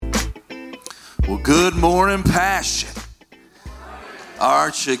Well, good morning, Passion.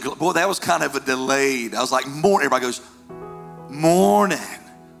 Aren't you? Boy, that was kind of a delayed. I was like, morning. Everybody goes, morning.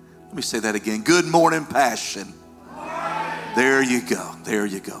 Let me say that again. Good morning, Passion. There you go. There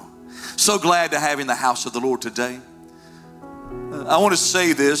you go. So glad to have you in the house of the Lord today. I want to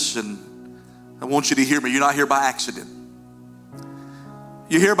say this, and I want you to hear me. You're not here by accident.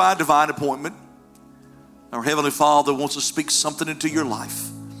 You're here by divine appointment. Our Heavenly Father wants to speak something into your life.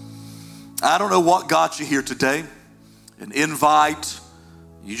 I don't know what got you here today. An invite,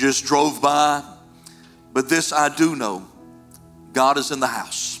 you just drove by. But this I do know. God is in the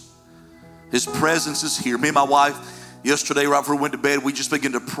house. His presence is here. Me and my wife, yesterday right before we went to bed, we just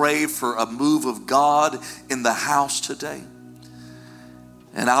began to pray for a move of God in the house today.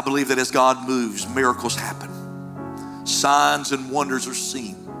 And I believe that as God moves, miracles happen. Signs and wonders are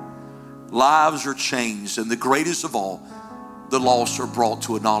seen. Lives are changed. And the greatest of all, the lost are brought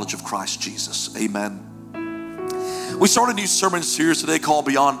to a knowledge of Christ Jesus. Amen. We started a new sermon series today called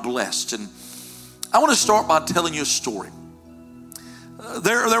Beyond Blessed. And I want to start by telling you a story.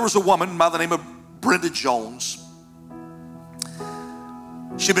 There was a woman by the name of Brenda Jones.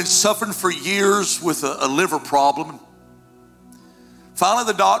 She'd been suffering for years with a liver problem. Finally,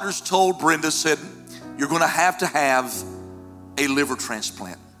 the doctors told Brenda, said, you're going to have a liver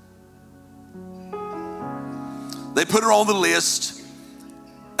transplant. They put her on the list.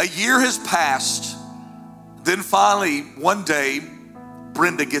 A year has passed. Then finally, one day,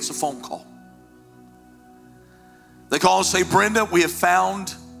 Brenda gets a phone call. They call and say, Brenda, we have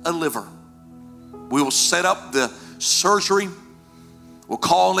found a liver. We will set up the surgery. We'll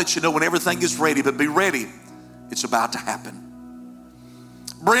call and let you know when everything is ready, but be ready. It's about to happen.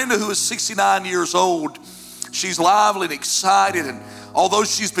 Brenda, who is 69 years old, she's lively and excited. And although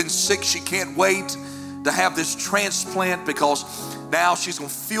she's been sick, she can't wait to have this transplant because now she's going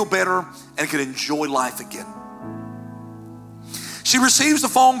to feel better and can enjoy life again. She receives a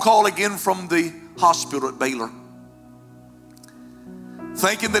phone call again from the hospital at Baylor,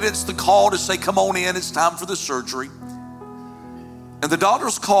 thinking that it's the call to say, come on in, it's time for the surgery. And the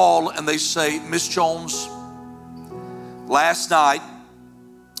doctors call and they say, Miss Jones, last night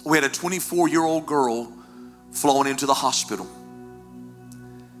we had a 24-year-old girl flown into the hospital.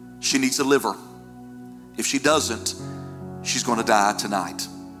 She needs a liver. If she doesn't, she's going to die tonight.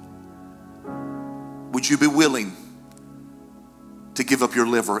 Would you be willing to give up your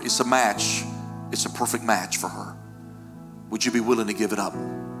liver? It's a match. It's a perfect match for her. Would you be willing to give it up?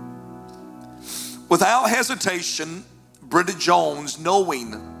 Without hesitation, Brenda Jones,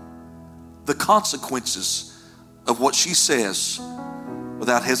 knowing the consequences of what she says,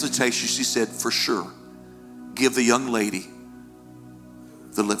 without hesitation, she said, for sure, give the young lady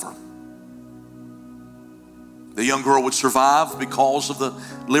the liver. The young girl would survive because of the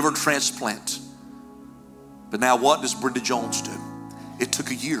liver transplant. But now what does Brenda Jones do? It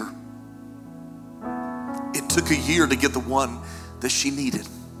took a year. It took a year to get the one that she needed.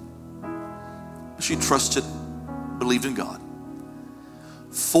 She trusted, believed in God.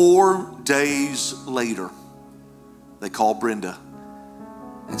 4 days later, they called Brenda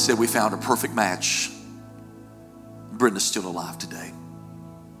and said, we found a perfect match. Brenda's still alive today.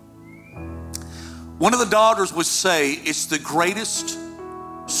 One of the daughters would say it's the greatest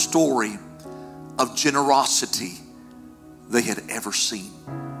story of generosity they had ever seen.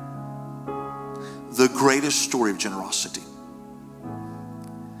 The greatest story of generosity.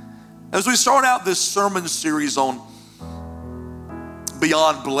 As we start out this sermon series on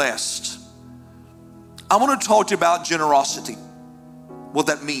Beyond Blessed, I want to talk to you about generosity, what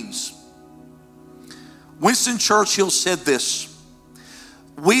that means. Winston Churchill said this,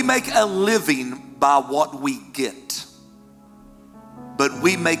 we make a living by what we get, but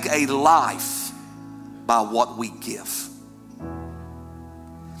we make a life by what we give.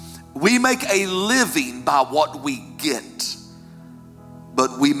 We make a living by what we get,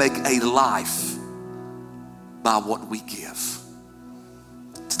 but we make a life by what we give.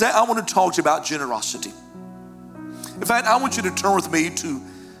 Today I want to talk to you about generosity. In fact, I want you to turn with me to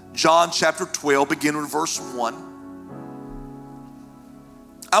John chapter 12, beginning with verse 1.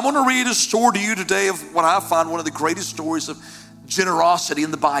 I want to read a story to you today of what I find one of the greatest stories of generosity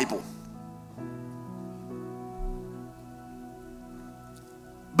in the Bible.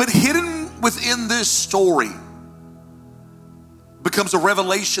 But hidden within this story becomes a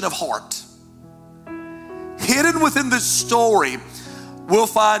revelation of heart. Hidden within this story, we'll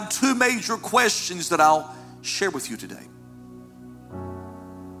find two major questions that I'll share with you today.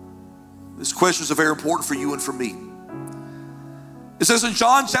 These questions are very important for you and for me. It says in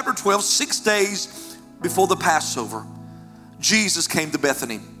John chapter 12, 6 days before the Passover, Jesus came to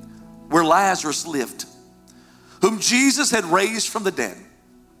Bethany, where Lazarus lived, whom Jesus had raised from the dead.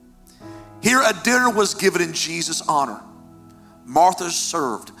 Here a dinner was given in Jesus' honor. Martha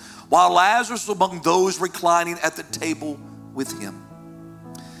served, while Lazarus was among those reclining at the table with him.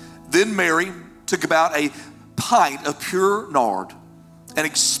 Then Mary took about a pint of pure nard, an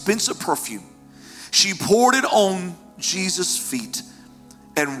expensive perfume. She poured it on Jesus' feet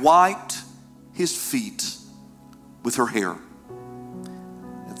and wiped his feet with her hair.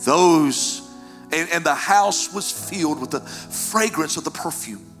 And the house was filled with the fragrance of the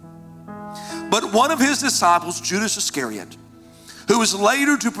perfume. But one of his disciples, Judas Iscariot, who was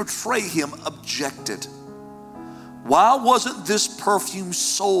later to betray him, objected. Why wasn't this perfume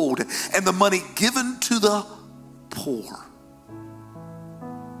sold and the money given to the poor?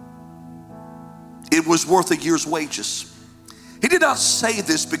 It was worth a year's wages. He did not say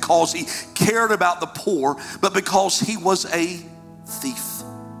this because he cared about the poor, but because he was a thief.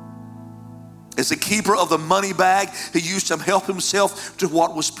 As the keeper of the money bag, he used to help himself to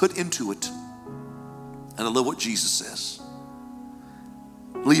what was put into it. And I love what Jesus says.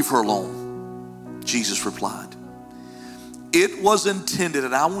 Leave her alone, Jesus replied. It was intended,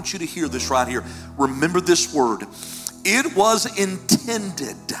 and I want you to hear this right here. Remember this word. It was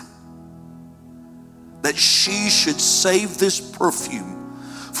intended that she should save this perfume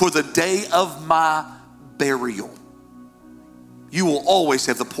for the day of my burial. You will always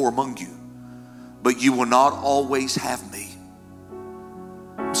have the poor among you, but you will not always have me.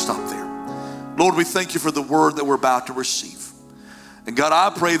 Stop there. Lord, we thank you for the word that we're about to receive. And God,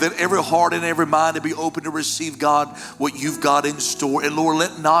 I pray that every heart and every mind to be open to receive, God, what you've got in store. And Lord,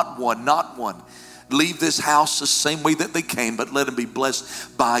 let not one leave this house the same way that they came, but let them be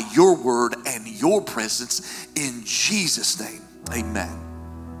blessed by your word and your presence in Jesus' name. Amen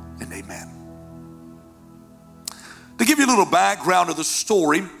and amen. To give you a little background of the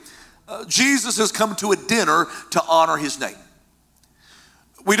story, Jesus has come to a dinner to honor his name.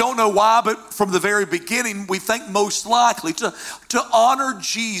 We don't know why, but from the very beginning, we think most likely to honor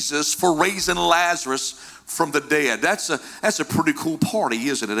Jesus for raising Lazarus from the dead. That's a pretty cool party,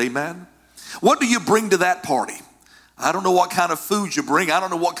 isn't it? Amen. What do you bring to that party? I don't know what kind of food you bring. I don't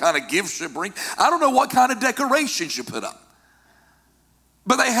know what kind of gifts you bring. I don't know what kind of decorations you put up.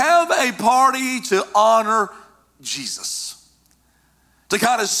 But they have a party to honor Jesus. To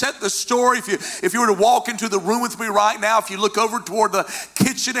kind of set the story, if you were to walk into the room with me right now, if you look over toward the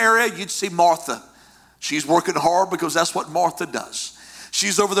kitchen area, you'd see Martha. She's working hard because that's what Martha does.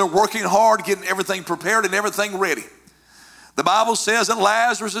 She's over there working hard, getting everything prepared and everything ready. The Bible says that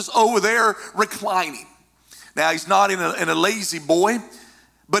Lazarus is over there reclining. Now, he's not in a lazy boy,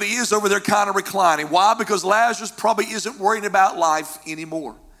 but he is over there kind of reclining. Why? Because Lazarus probably isn't worrying about life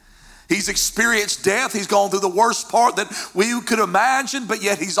anymore. He's experienced death. He's gone through the worst part that we could imagine, but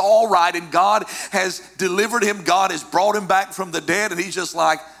yet he's all right, and God has delivered him. God has brought him back from the dead, and he's just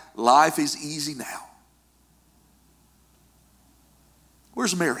like, life is easy now.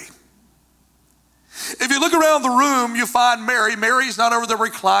 Where's Mary? If you look around the room, you find Mary. Mary's not over there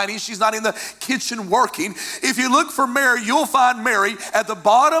reclining. She's not in the kitchen working. If you look for Mary, you'll find Mary at the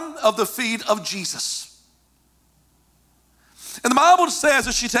bottom of the feet of Jesus. And the Bible says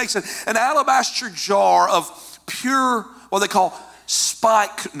that she takes an alabaster jar of pure, what they call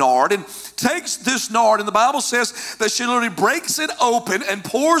spikenard, and takes this nard, and the Bible says that she literally breaks it open and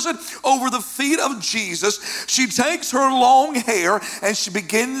pours it over the feet of Jesus. She takes her long hair and she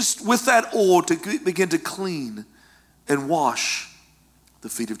begins with that oil to begin to clean and wash the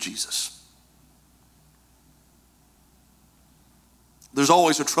feet of Jesus. There's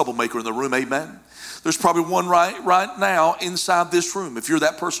always a troublemaker in the room, amen? There's probably one right now inside this room. If you're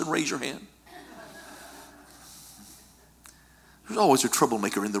that person, raise your hand. There's always a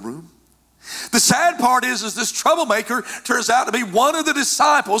troublemaker in the room. The sad part is this troublemaker turns out to be one of the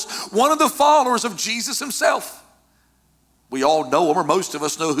disciples, one of the followers of Jesus himself. We all know him, or most of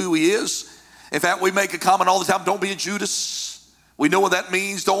us know who he is. In fact, we make a comment all the time, don't be a Judas. We know what that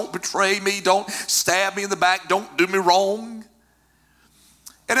means. Don't betray me. Don't stab me in the back. Don't do me wrong.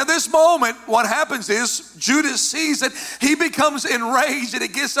 And at this moment, what happens is Judas sees that he becomes enraged and he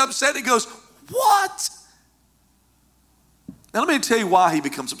gets upset. He goes, what? Now let me tell you why he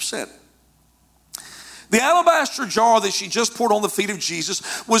becomes upset. The alabaster jar that she just poured on the feet of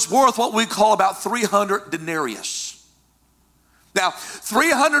Jesus was worth what we call about 300 denarius. Now,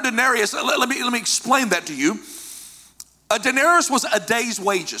 300 denarius, let me explain that to you. A denarius was a day's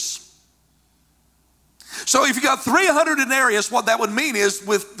wages. So if you got 300 denarius, what that would mean is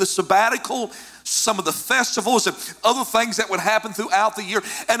with the sabbatical, some of the festivals and other things that would happen throughout the year.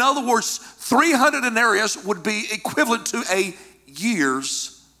 In other words, 300 denarius would be equivalent to a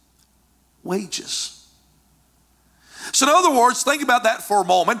year's wages. So in other words, think about that for a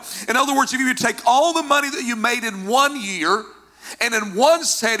moment. In other words, if you take all the money that you made in 1 year and in one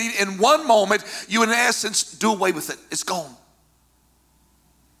setting, in one moment, you in essence do away with it. It's gone.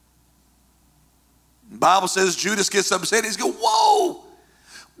 The Bible says Judas gets upset. He's going, whoa,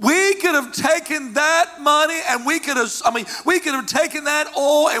 we could have taken that money and we could have taken that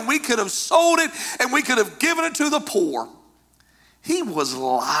oil and we could have sold it and we could have given it to the poor. He was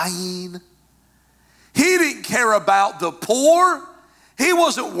lying. He didn't care about the poor. He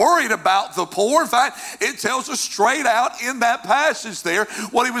wasn't worried about the poor. In fact, it tells us straight out in that passage there,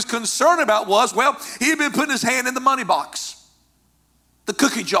 what he was concerned about was, well, he had been putting his hand in the money box, the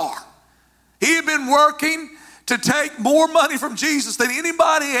cookie jar. He had been working to take more money from Jesus than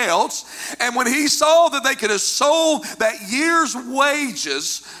anybody else. And when he saw that they could have sold that year's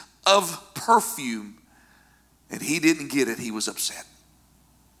wages of perfume and he didn't get it, he was upset.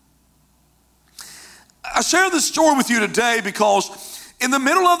 I share this story with you today because in the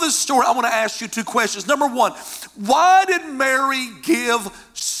middle of this story, I want to ask you two questions. Number one, why did Mary give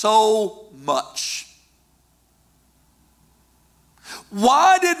so much?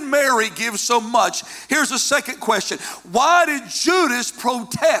 Why did Mary give so much? Here's the second question. Why did Judas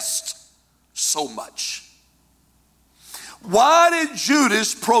protest so much? Why did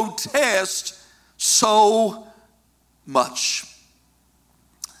Judas protest so much?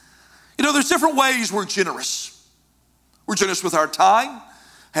 You know, there's different ways we're generous. We're generous with our time,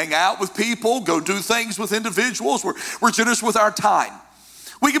 hang out with people, go do things with individuals. We're generous with our time.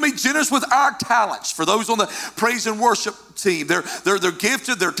 We can be generous with our talents. For those on the praise and worship team, they're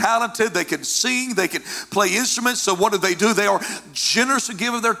gifted, they're talented, they can sing, they can play instruments. So what do? They are generous to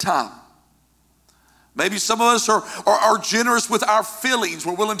give of their time. Maybe some of us are generous with our feelings.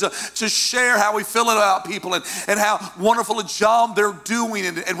 We're willing to share how we feel about people and how wonderful a job they're doing,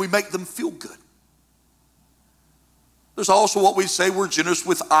 and we make them feel good. There's also what we say, we're generous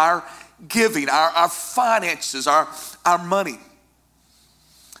with our giving, our finances, our money.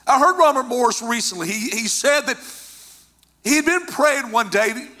 I heard Robert Morris recently. He said that he had been praying one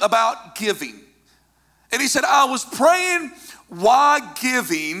day about giving. And he said, I was praying why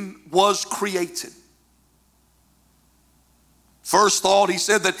giving was created. First thought, he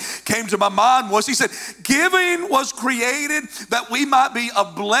said, that came to my mind was, he said, giving was created that we might be a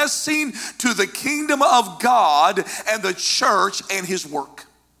blessing to the kingdom of God and the church and his work.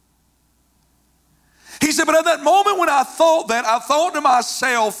 He said, but at that moment when I thought that, I thought to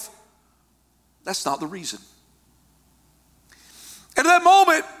myself, that's not the reason. And at that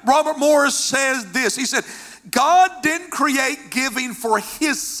moment, Robert Morris says this. He said, God didn't create giving for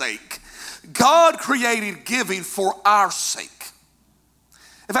his sake. God created giving for our sake.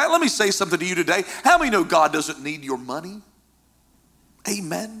 In fact, let me say something to you today. How many know God doesn't need your money?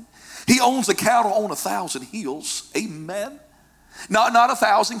 Amen. He owns a cattle on 1,000 hills. Amen. Not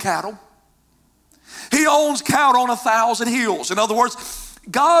 1,000 cattle. He owns cattle on 1,000 hills. In other words,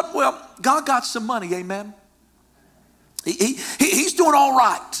 God got some money, amen. He's doing all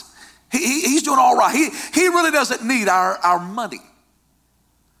right. He's doing all right. He really doesn't need our money.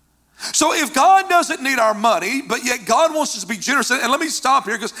 So if God doesn't need our money, but yet God wants us to be generous, and let me stop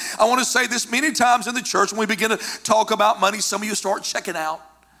here because I want to say this many times in the church when we begin to talk about money, some of you start checking out.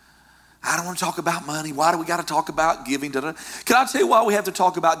 I don't want to talk about money. Why do we got to talk about giving? Can I tell you why we have to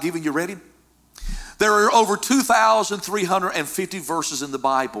talk about giving? You ready? There are over 2,350 verses in the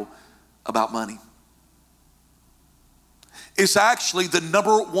Bible about money. It's actually the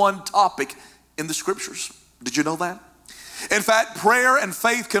number one topic in the scriptures. Did you know that? In fact, prayer and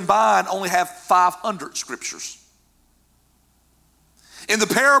faith combined only have 500 scriptures. In the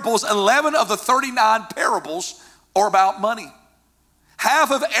parables, 11 of the 39 parables are about money.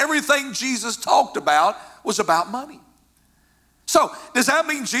 Half of everything Jesus talked about was about money. So, does that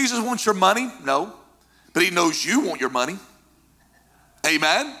mean Jesus wants your money? No. But he knows you want your money.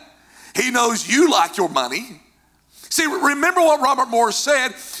 Amen? He knows you like your money. See, remember what Robert Morris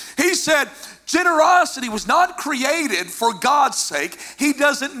said? He said, generosity was not created for God's sake. He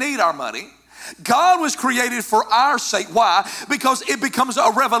doesn't need our money. God was created for our sake. Why? Because it becomes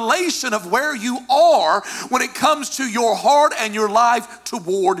a revelation of where you are when it comes to your heart and your life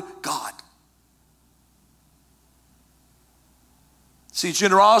toward God. See,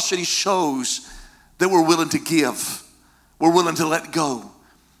 generosity shows that we're willing to give. We're willing to let go.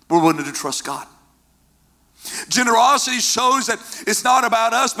 We're willing to trust God. Generosity shows that it's not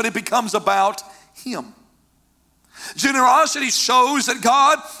about us, but it becomes about him. Generosity shows that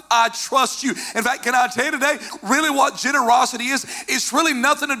God, I trust you. In fact, can I tell you today, really what generosity is, it's really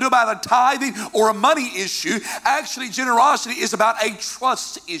nothing to do about a tithing or a money issue. Actually, generosity is about a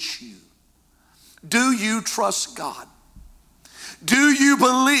trust issue. Do you trust God? Do you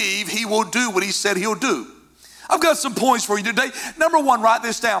believe he will do what he said he'll do? I've got some points for you today. Number one, write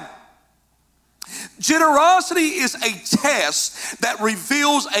this down. Generosity is a test that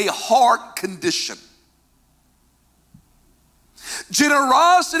reveals a heart condition.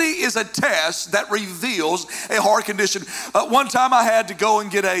 Generosity is a test that reveals a heart condition. One time I had to go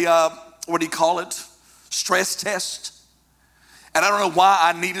and get a, stress test. And I don't know why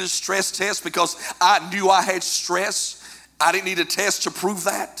I needed a stress test, because I knew I had stress. I didn't need a test to prove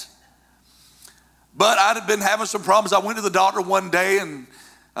that. But I had been having some problems. I went to the doctor one day and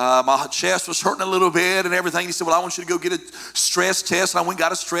my chest was hurting a little bit and everything. He said, well, I want you to go get a stress test. And I went and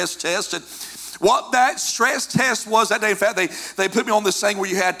got a stress test. And what that stress test was that day, in fact, they put me on this thing where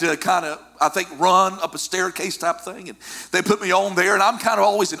you had to kind of, I think, run up a staircase type thing. And they put me on there, and I'm kind of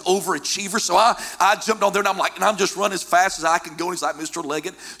always an overachiever. So I jumped on there, and I'm just running as fast as I can go. And he's like, Mr.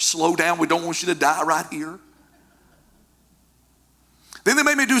 Leggett, slow down. We don't want you to die right here. Then they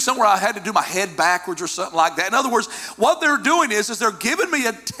made me do something where I had to do my head backwards or something like that. In other words, what they're doing is they're giving me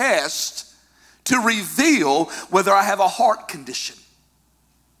a test to reveal whether I have a heart condition.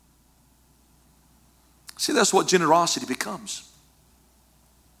 See, that's what generosity becomes.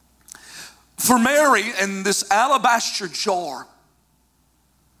 For Mary, in this alabaster jar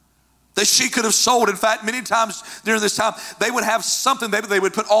that she could have sold. In fact, many times during this time, they would have something they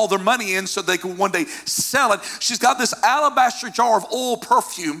would put all their money in so they could one day sell it. She's got this alabaster jar of oil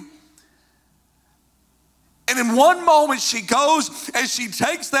perfume. And in one moment, she goes and she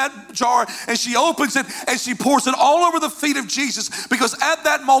takes that jar and she opens it and she pours it all over the feet of Jesus. Because at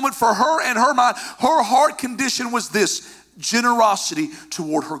that moment, for her and her mind, her heart condition was this: generosity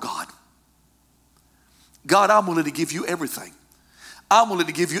toward her God. God, I'm willing to give you everything. I'm willing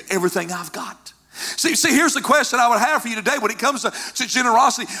to give you everything I've got. See, here's the question I would have for you today when it comes to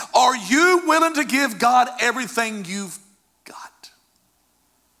generosity. Are you willing to give God everything you've got?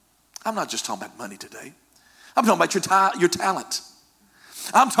 I'm not just talking about money today. I'm talking about your talent.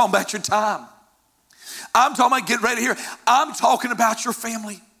 I'm talking about your time. I'm talking about, get ready here, I'm talking about your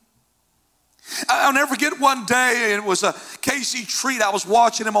family. I'll never forget one day, it was a Casey Treat. I was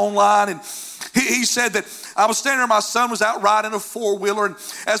watching him online, and he said that I was standing there, my son was out riding a four-wheeler, and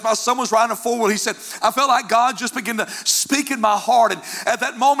as my son was riding a four-wheeler, he said, I felt like God just began to speak in my heart. And at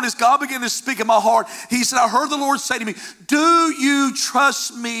that moment, as God began to speak in my heart, he said, I heard the Lord say to me, do you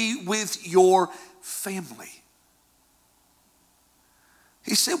trust me with your family?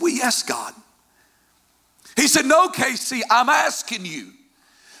 He said, well, yes, God. He said, no, Casey, I'm asking you,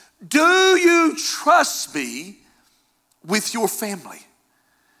 do you trust me with your family?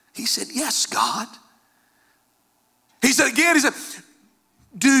 He said, yes, God. He said again, he said,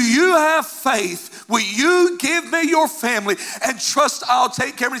 do you have faith? Will you give me your family and trust I'll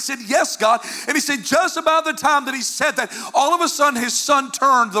take care of it? He said, yes, God. And he said, just about the time that he said that, all of a sudden his son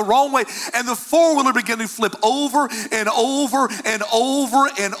turned the wrong way and the four-wheeler began to flip over and over and over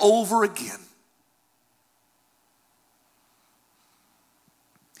and over again.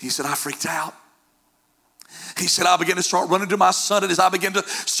 He said, I freaked out. He said, I began to start running to my son. And as I began to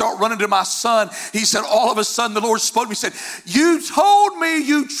start running to my son, he said, all of a sudden the Lord spoke to me. He said, you told me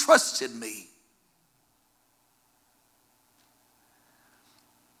you trusted me.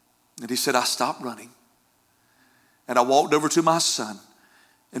 And he said, I stopped running. And I walked over to my son.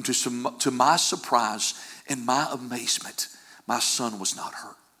 And to my surprise and my amazement, my son was not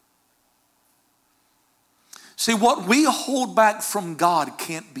hurt. See, what we hold back from God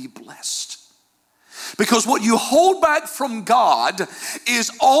can't be blessed. Because what you hold back from God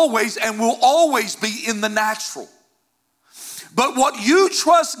is always and will always be in the natural. But what you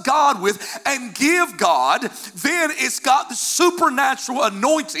trust God with and give God, then it's got the supernatural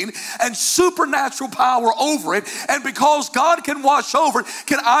anointing and supernatural power over it. And because God can watch over it,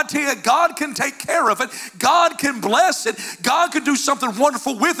 can I tell you, God can take care of it. God can bless it. God can do something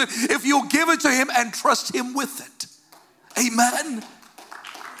wonderful with it if you'll give it to him and trust him with it. Amen.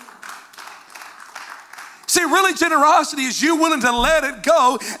 See, really, generosity is you willing to let it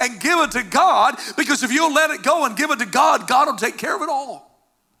go and give it to God, because if you'll let it go and give it to God, God will take care of it all.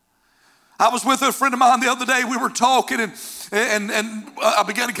 I was with a friend of mine the other day. We were talking, and I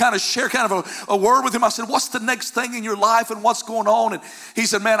began to kind of share kind of a word with him. I said, what's the next thing in your life and what's going on? And he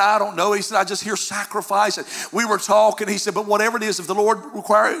said, man, I don't know. He said, I just hear sacrifice. And we were talking. He said, but whatever it is, if the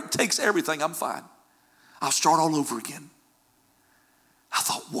Lord takes everything, I'm fine. I'll start all over again. I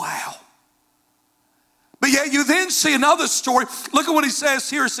thought, wow. But yet you then see another story. Look at what he says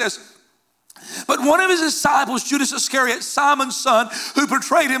here. It says, but one of his disciples, Judas Iscariot, Simon's son, who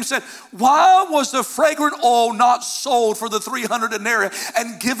betrayed him, said, why was the fragrant oil not sold for the 300 denarii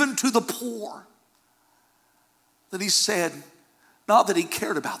and given to the poor? that he said, not that he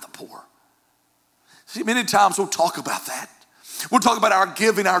cared about the poor. See, many times we'll talk about that. We'll talk about our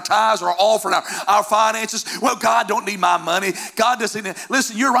giving, our tithes, our offering, our finances. Well, God don't need my money. God doesn't need it.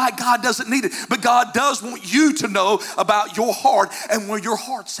 Listen, you're right, God doesn't need it. But God does want you to know about your heart and where your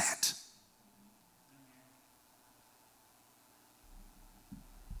heart's at.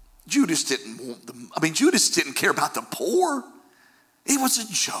 Judas didn't care about the poor. It was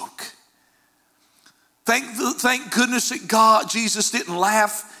a joke. Thank goodness that Jesus didn't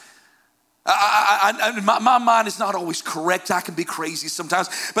laugh. My mind is not always correct. I can be crazy sometimes.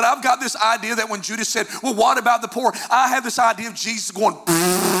 But I've got this idea that when Judas said, well, what about the poor? I have this idea of Jesus going,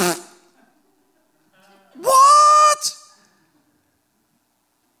 what?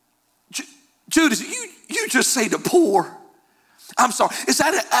 Judas, you just say the poor. I'm sorry, is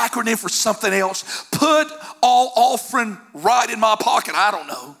that an acronym for something else? Put all offering right in my pocket. I don't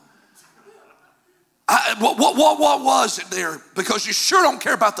know. What was it there? Because you sure don't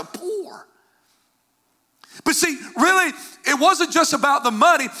care about the poor. But see, really, it wasn't just about the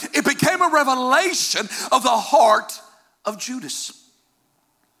money. It became a revelation of the heart of Judas.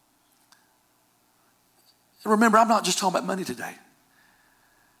 And remember, I'm not just talking about money today.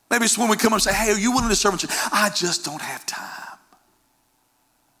 Maybe it's when we come up and say, hey, are you willing to serve? I just don't have time.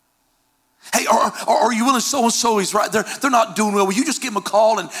 Hey, are you willing? So-and-so is right. They're not doing well. Will you just give them a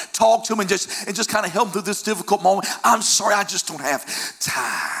call and talk to them and just kind of help them through this difficult moment? I'm sorry, I just don't have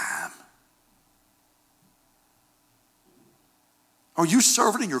time. Are you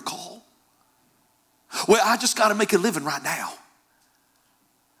serving in your call? Well, I just got to make a living right now.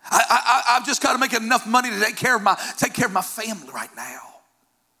 I've just got to make enough money to take care of my family right now.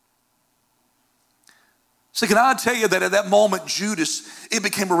 So can I tell you that at that moment, Judas, it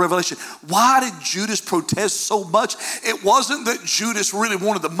became a revelation. Why did Judas protest so much? It wasn't that Judas really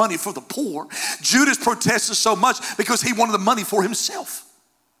wanted the money for the poor. Judas protested so much because he wanted the money for himself.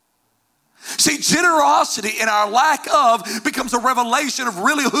 See, generosity in our lack of becomes a revelation of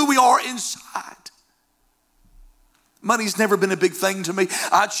really who we are inside. Money's never been a big thing to me.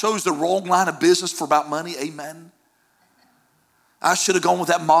 I chose the wrong line of business for about money. Amen. I should have gone with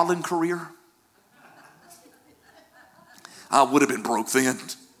that modeling career. I would have been broke then.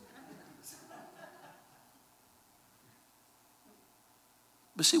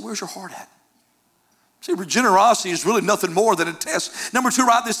 But see, where's your heart at? See, generosity is really nothing more than a test. Number 2,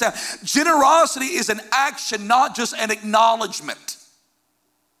 write this down. Generosity is an action, not just an acknowledgement.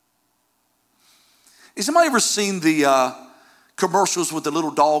 Has somebody ever seen the commercials with the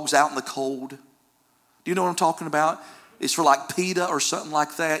little dogs out in the cold? Do you know what I'm talking about? It's for like PETA or something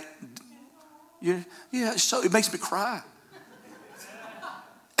like that. Yeah, so it makes me cry.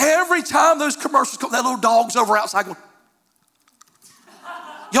 Every time those commercials come, that little dog's over outside going,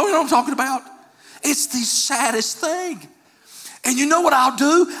 y'all know what I'm talking about? It's the saddest thing. And you know what I'll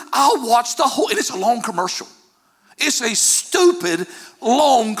do? I'll watch the whole, and it's a long commercial. It's a stupid,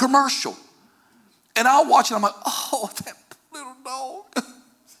 long commercial. And I'll watch it, I'm like, oh, that little dog.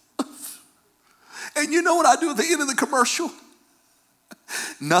 And you know what I do at the end of the commercial?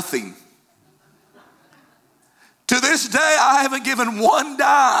 Nothing. To this day, I haven't given one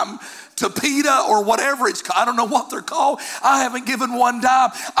dime to PETA or whatever it's called. I don't know what they're called. I haven't given one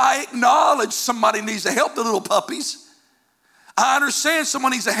dime. I acknowledge somebody needs to help the little puppies. I understand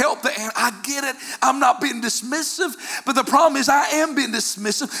someone needs to help the animal. I get it. I'm not being dismissive. But the problem is I am being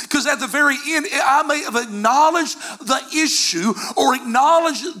dismissive because at the very end, I may have acknowledged the issue or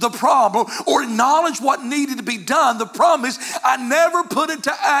acknowledged the problem or acknowledged what needed to be done. The problem is I never put it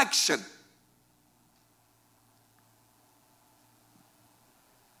to action.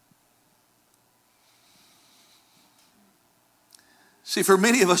 See, for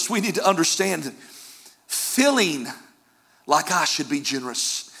many of us, we need to understand that feeling like I should be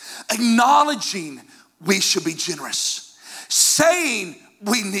generous, acknowledging we should be generous, saying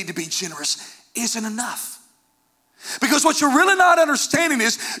we need to be generous isn't enough. Because what you're really not understanding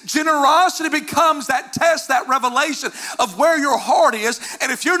is generosity becomes that test, that revelation of where your heart is.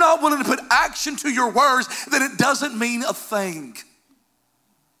 And if you're not willing to put action to your words, then it doesn't mean a thing.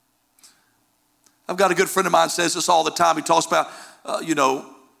 I've got a good friend of mine says this all the time. He talks about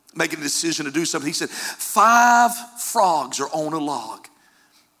making a decision to do something. He said, 5 frogs are on a log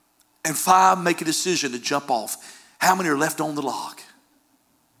and 5 make a decision to jump off. How many are left on the log?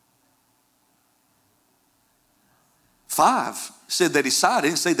 5 said they decided,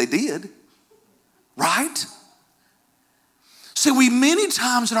 didn't say they did. Right? See, we many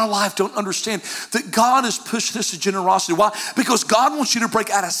times in our life don't understand that God is pushing us to generosity. Why? Because God wants you to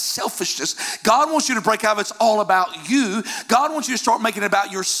break out of selfishness. God wants you to break out of it's all about you. God wants you to start making it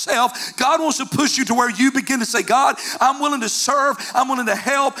about yourself. God wants to push you to where you begin to say, God, I'm willing to serve. I'm willing to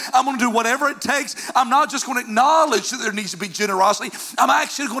help. I'm going to do whatever it takes. I'm not just going to acknowledge that there needs to be generosity. I'm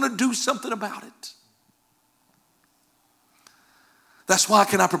actually going to do something about it. That's why,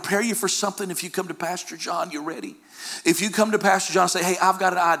 can I prepare you for something? If you come to Pastor John, you're ready. If you come to Pastor John and say, hey, I've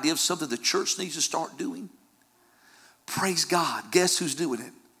got an idea of something the church needs to start doing. Praise God. Guess who's doing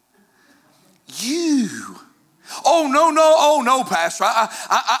it? You. Oh, no, Pastor.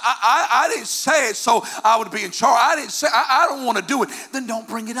 I didn't say it so I would be in charge. I don't want to do it. Then don't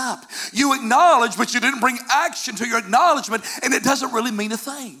bring it up. You acknowledge, but you didn't bring action to your acknowledgement, and it doesn't really mean a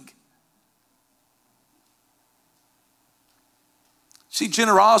thing. See,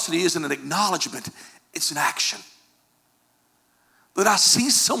 generosity isn't an acknowledgement, it's an action. That I see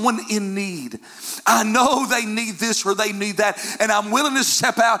someone in need. I know they need this or they need that, and I'm willing to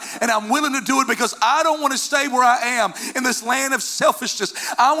step out and I'm willing to do it because I don't want to stay where I am in this land of selfishness.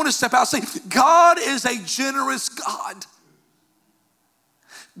 I want to step out and say, God is a generous God.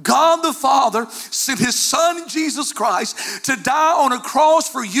 God the Father sent his son Jesus Christ to die on a cross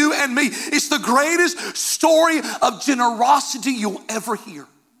for you and me. It's the greatest story of generosity you'll ever hear.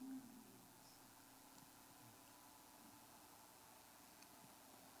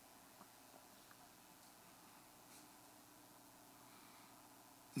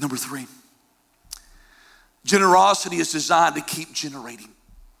 Number 3, generosity is designed to keep generating.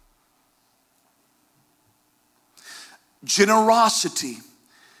 Generosity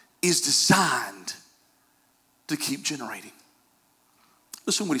is designed to keep generating.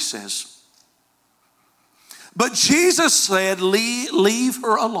 Listen to what he says. But Jesus said, leave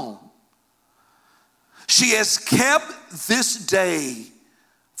her alone. She has kept this day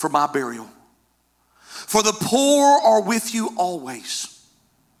for my burial. For the poor are with you always,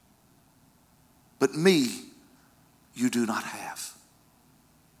 but me you do not have.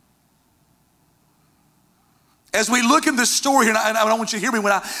 As we look in this story here, and I want you to hear me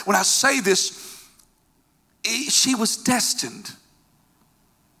when I say this, she was destined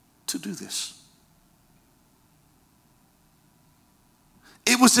to do this.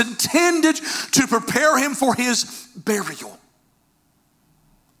 It was intended to prepare him for his burial.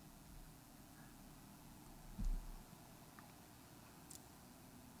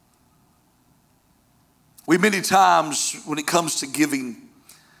 We many times, when it comes to giving,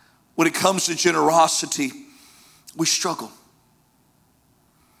 when it comes to generosity, we struggle.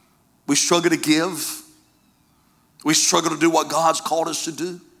 We struggle to give. We struggle to do what God's called us to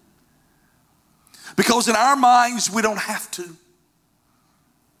do. Because in our minds, we don't have to.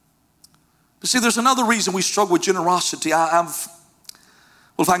 But see, there's another reason we struggle with generosity. Well,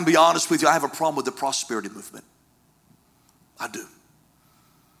 if I can be honest with you, I have a problem with the prosperity movement. I do.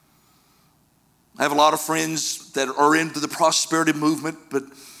 I have a lot of friends that are into the prosperity movement, but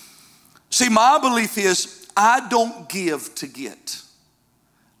see, my belief is I don't give to get.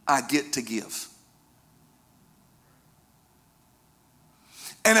 I get to give.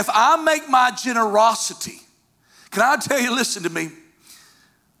 And if I make my generosity, can I tell you, listen to me,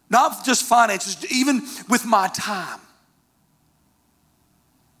 not just finances, even with my time.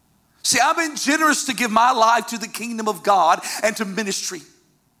 See, I've been generous to give my life to the kingdom of God and to ministry.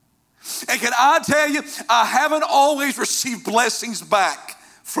 And can I tell you, I haven't always received blessings back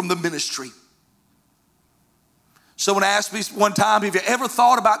from the ministry. Someone asked me one time, have you ever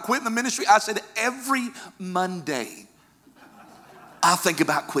thought about quitting the ministry? I said, every Monday, I think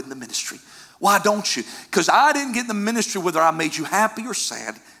about quitting the ministry. Why don't you? Because I didn't get in the ministry whether I made you happy or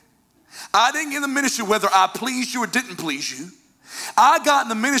sad. I didn't get in the ministry whether I pleased you or didn't please you. I got in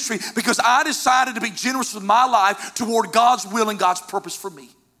the ministry because I decided to be generous with my life toward God's will and God's purpose for me. In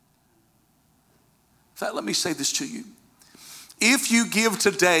fact, let me say this to you. If you give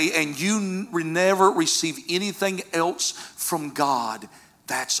today and you never receive anything else from God,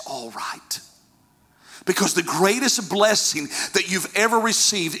 that's all right. Because the greatest blessing that you've ever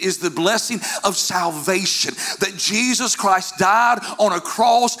received is the blessing of salvation. That Jesus Christ died on a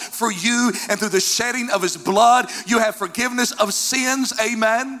cross for you, and through the shedding of his blood, you have forgiveness of sins.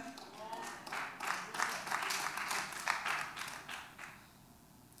 Amen.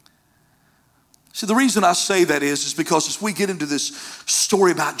 See, the reason I say that is because as we get into this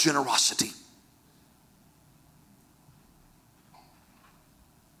story about generosity,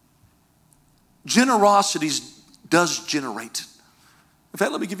 generosity does generate. In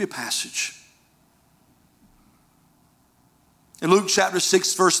fact, let me give you a passage. In Luke chapter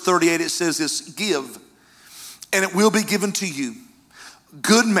 6, verse 38, it says this, give, and it will be given to you.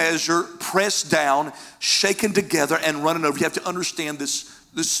 Good measure, pressed down, shaken together, and running over. You have to understand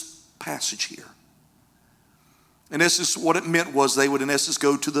this passage here. In essence, what it meant was they would, in essence,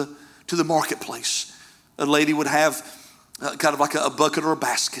 go to the marketplace. A lady would have kind of like a bucket or a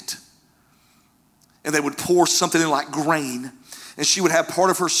basket, and they would pour something in like grain, and she would have part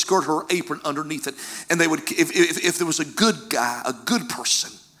of her skirt, her apron underneath it, and they would, if there was a good guy, a good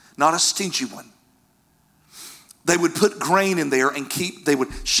person, not a stingy one, they would put grain in there and they would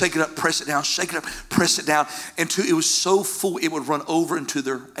shake it up, press it down, shake it up, press it down, until it was so full it would run over into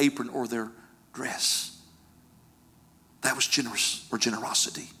their apron or their dress. That was generous or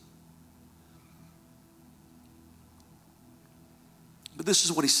generosity. But this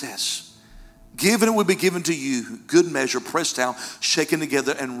is what he says. Give and it will be given to you. Good measure, pressed down, shaken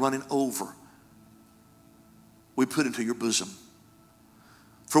together, and running over. We put into your bosom.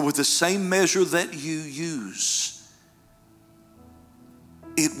 For with the same measure that you use,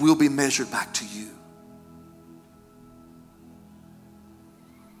 it will be measured back to you.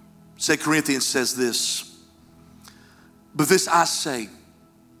 2 Corinthians says this. But this I say,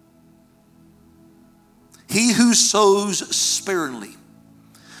 he who sows sparingly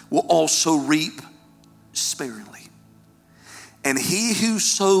will also reap sparingly. And he who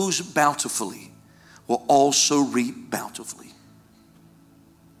sows bountifully will also reap bountifully.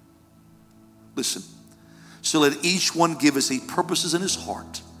 Listen, so let each one give as he purposes in his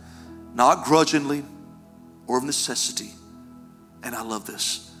heart, not grudgingly or of necessity. And I love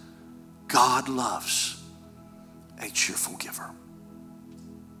this. God loves a cheerful giver.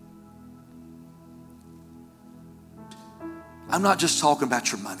 I'm not just talking about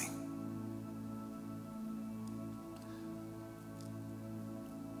your money.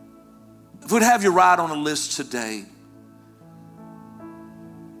 If we'd have you write on a list today,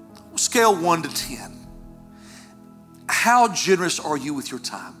 scale 1 to 10, how generous are you with your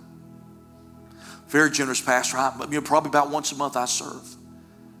time? Very generous, Pastor. Probably about once a month I serve.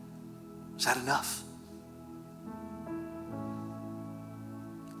 Is that enough?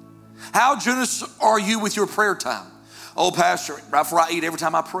 How generous are you with your prayer time? Oh, Pastor, right before I eat, every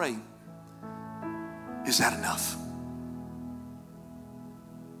time I pray. Is that enough?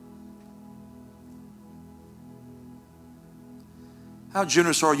 How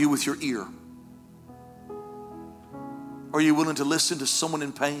generous are you with your ear? Are you willing to listen to someone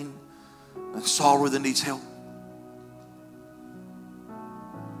in pain and sorrow that needs help?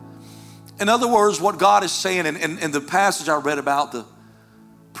 In other words, what God is saying in the passage I read about the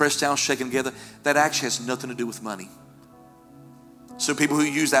pressed down, shaken together, that actually has nothing to do with money. So people who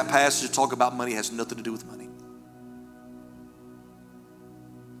use that passage to talk about money has nothing to do with money.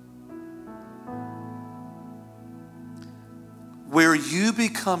 Where you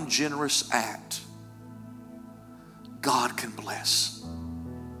become generous at, God can bless.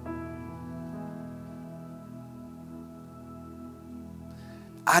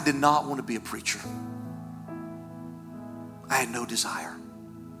 I did not want to be a preacher. I had no desire.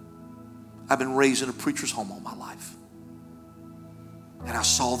 I've been raised in a preacher's home all my life. And I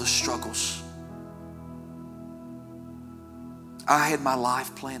saw the struggles. I had my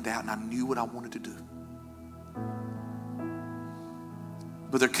life planned out and I knew what I wanted to do.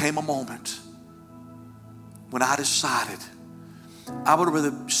 But there came a moment when I decided I would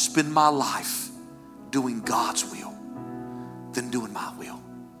rather spend my life doing God's will than doing my will.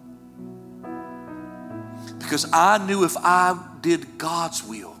 Because I knew if I did God's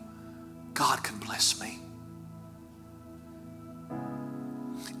will, God can bless me.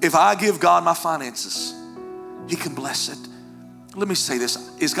 If I give God my finances, He can bless it. Let me say this.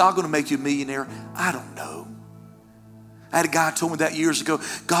 Is God going to make you a millionaire? I don't know. I had a guy told me that years ago.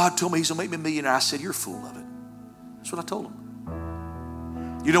 God told me He's going to make me a millionaire. I said, you're full of it. That's what I told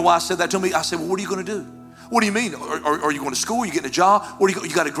him. You know why I said that to me? I said, well, what are you going to do? What do you mean? Are you going to school? Are you getting a job? You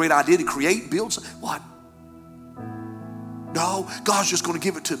got a great idea to create, build something? What? No, God's just going to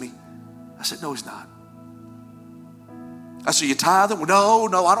give it to me. I said, no, He's not. I said, you tithing? Well,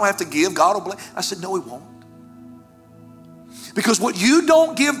 no, I don't have to give. God will bless. I said, no, He won't. Because what you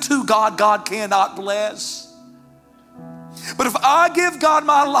don't give to God, God cannot bless. But if I give God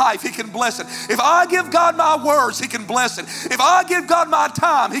my life, He can bless it. If I give God my words, He can bless it. If I give God my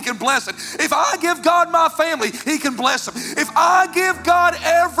time, He can bless it. If I give God my family, He can bless them. If I give God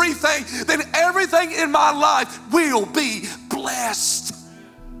everything, then everything in my life will be blessed.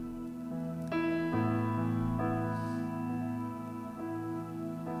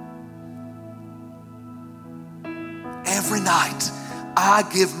 Every night, I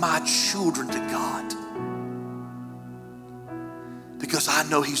give my children to God because I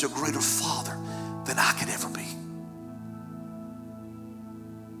know He's a greater Father than I could ever be.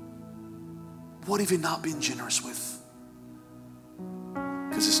 What have you not been generous with?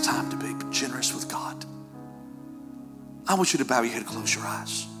 Because it's time to be generous with God. I want you to bow your head and close your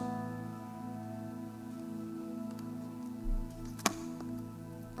eyes.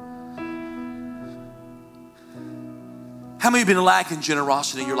 How many have been lacking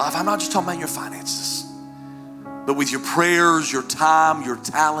generosity in your life? I'm not just talking about your finances, but with your prayers, your time, your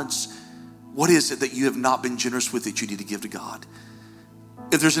talents. What is it that you have not been generous with that you need to give to God?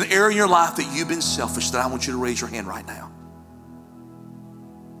 If there's an area in your life that you've been selfish, then I want you to raise your hand right now.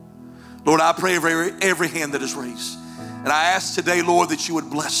 Lord, I pray every hand that is raised. And I ask today, Lord, that you would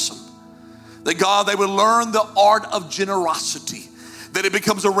bless them. That God, they would learn the art of generosity. That it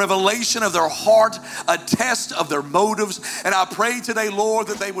becomes a revelation of their heart, a test of their motives. And I pray today, Lord,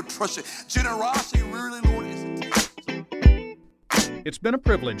 that they would trust it. Generosity really, Lord, is a test. It's been a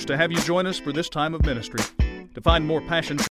privilege to have you join us for this time of ministry. To find more Passion